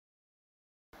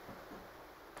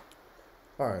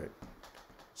Alright,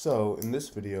 so in this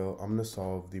video, I'm going to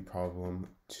solve the problem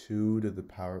 2 to the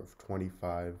power of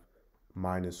 25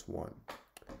 minus 1.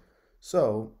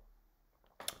 So,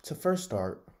 to first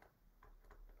start,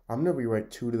 I'm going to rewrite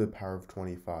 2 to the power of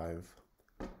 25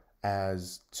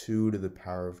 as 2 to the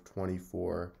power of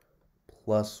 24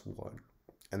 plus 1.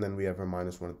 And then we have our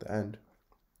minus 1 at the end.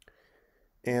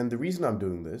 And the reason I'm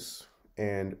doing this,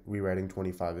 and rewriting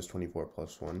 25 as 24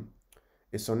 plus 1,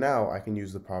 is so now I can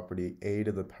use the property a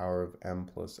to the power of m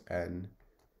plus n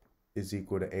is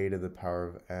equal to a to the power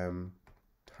of m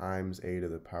times a to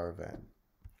the power of n.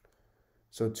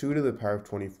 So 2 to the power of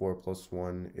 24 plus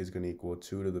 1 is going to equal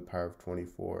 2 to the power of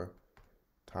 24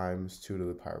 times 2 to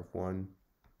the power of 1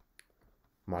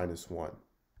 minus 1.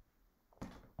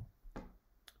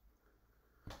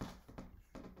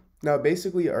 Now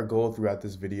basically our goal throughout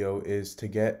this video is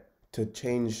to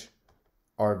change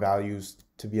our values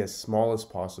to be as small as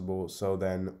possible, so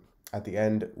then at the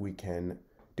end we can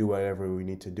do whatever we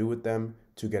need to do with them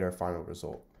to get our final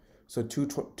result. So 2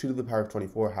 to the power of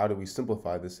 24, how do we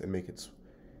simplify this and make it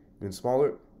even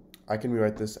smaller? I can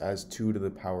rewrite this as 2 to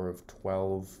the power of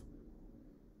 12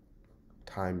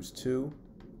 times 2.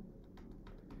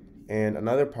 And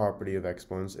another property of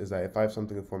exponents is that if I have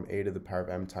something in the form a to the power of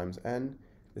m times n,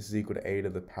 this is equal to a to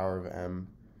the power of m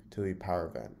to the power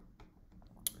of n.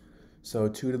 So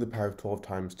 2 to the power of 12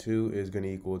 times 2 is going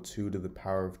to equal 2 to the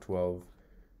power of 12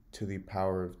 to the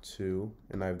power of 2.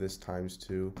 And I have this times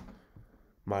 2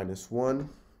 minus 1.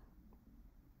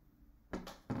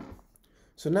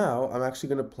 So now I'm actually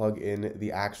going to plug in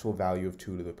the actual value of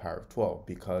 2 to the power of 12,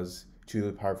 because 2 to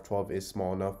the power of 12 is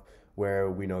small enough where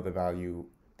we know the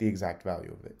exact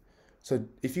value of it. So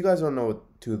if you guys don't know what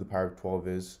 2 to the power of 12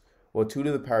 is, well, 2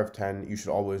 to the power of 10, you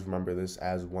should always remember this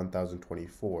as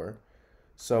 1024.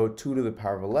 So 2 to the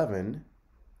power of 11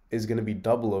 is going to be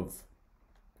double of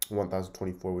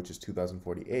 1024, which is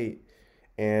 2048.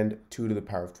 And 2 to the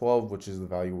power of 12, which is the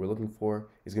value we're looking for,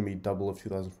 is going to be double of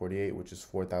 2048, which is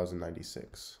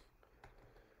 4096.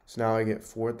 So now I get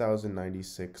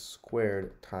 4096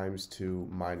 squared times 2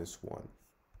 minus 1.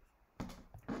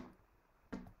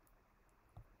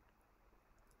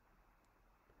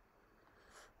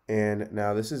 And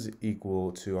now this is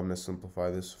equal to, I'm going to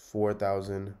simplify this,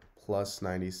 4000 plus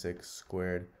 96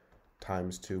 squared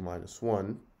times 2 minus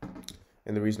 1.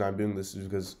 And the reason I'm doing this is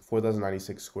because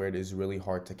 4096 squared is really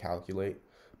hard to calculate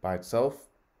by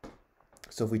itself.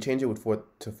 So if we change it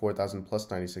to 4000 plus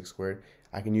 96 squared,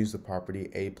 I can use the property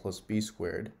a plus b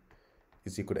squared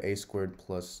is equal to a squared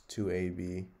plus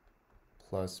 2ab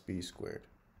plus b squared.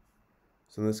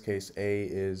 So in this case, a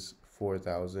is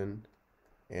 4000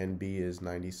 and b is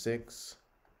 96.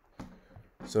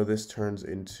 So this turns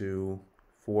into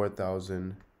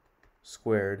 4000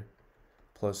 squared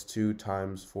plus 2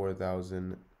 times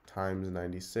 4000 times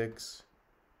 96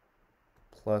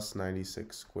 plus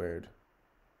 96 squared.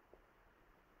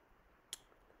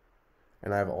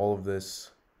 And I have all of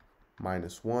this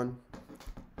minus 1.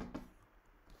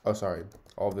 Oh, sorry,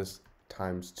 all of this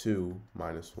times 2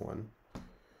 minus 1.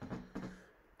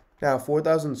 Now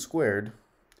 4000 squared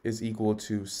is equal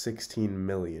to 16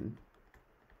 million.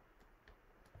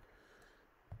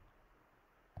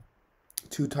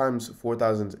 2 times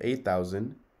 4000 is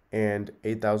 8000, and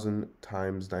 8000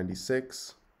 times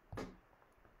 96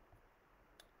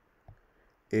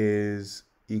 is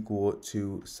equal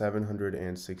to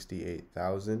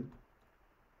 768,000.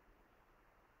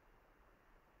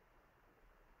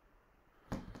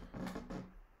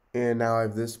 And now I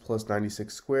have this plus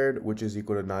 96 squared, which is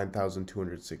equal to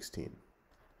 9,216.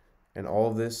 And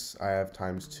all of this I have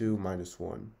times 2 minus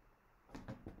 1.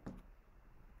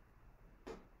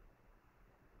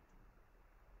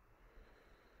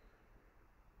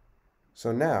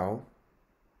 So now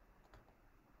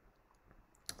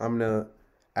I'm going to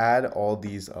add all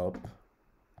these up.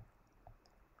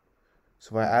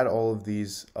 So if I add all of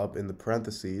these up in the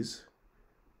parentheses,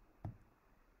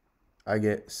 I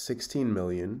get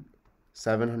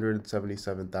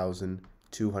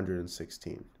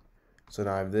 16,777,216. So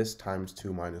now I have this times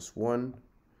 2 minus 1.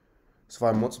 So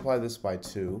if I multiply this by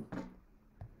 2,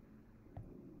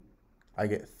 I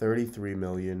get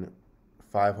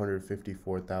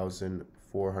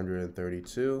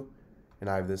 33,554,432. And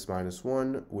I have this minus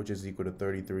 1, which is equal to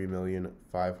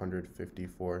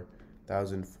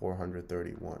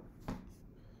 33,554,431.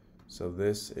 So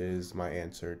this is my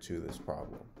answer to this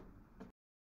problem.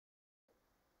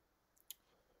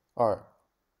 Alright,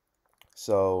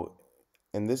 so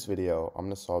in this video, I'm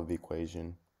going to solve the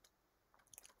equation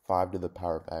 5 to the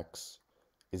power of x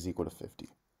is equal to 50.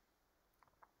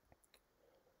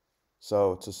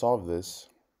 So to solve this,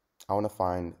 I want to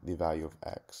find the value of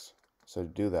x. So to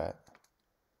do that,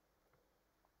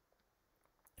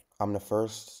 I'm going to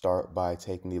first start by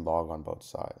taking the log on both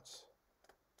sides.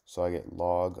 So I get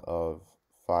log of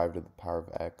 5 to the power of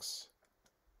x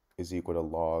is equal to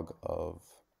log of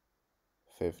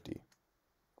 50.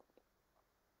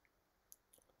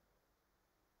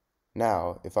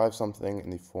 Now, if I have something in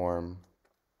the form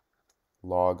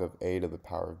log of a to the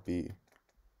power of b,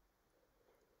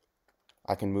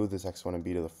 I can move this x1 and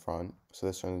b to the front, so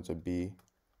this turns into b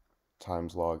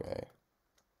times log a.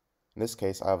 In this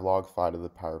case, I have log 5 to the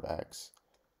power of x,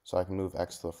 so I can move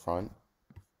x to the front,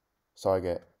 so I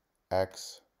get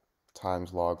x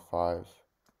times log 5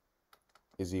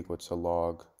 is equal to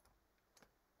log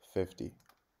 50.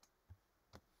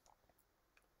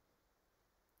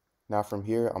 Now from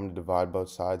here, I'm going to divide both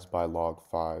sides by log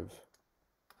 5.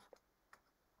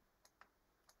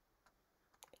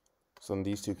 So then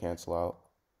these two cancel out,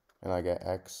 and I get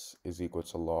x is equal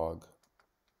to log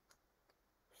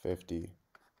 50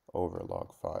 over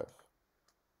log 5.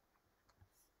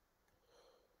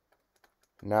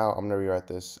 Now I'm going to rewrite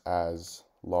this as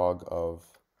log of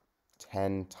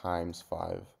 10 times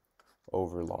 5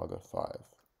 over log of 5.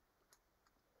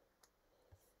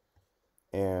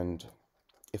 And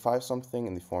if I have something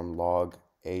in the form log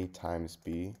a times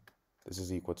b, this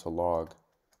is equal to log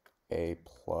a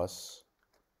plus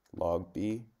log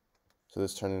b. So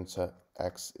this turns into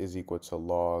x is equal to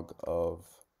log of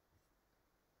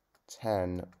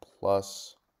 10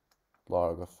 plus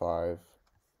log of 5,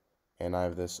 and I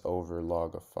have this over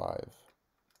log of 5.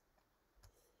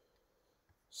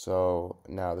 So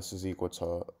now this is equal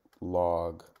to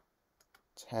log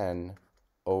 10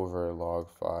 over log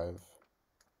 5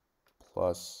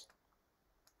 plus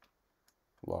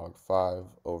log 5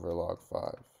 over log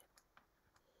 5.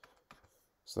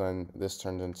 So then this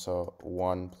turned into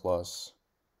 1 plus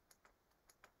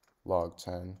log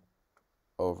 10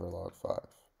 over log 5.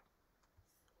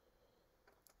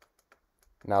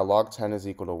 Now log 10 is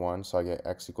equal to 1, so I get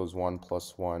x equals 1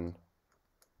 plus 1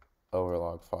 over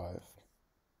log 5.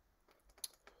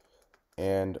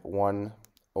 And 1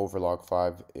 over log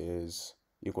 5 is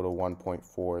equal to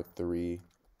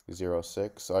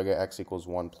 1.4306. So I get x equals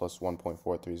 1 plus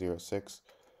 1.4306,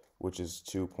 which is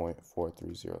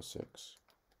 2.4306.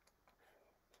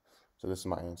 So this is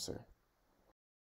my answer.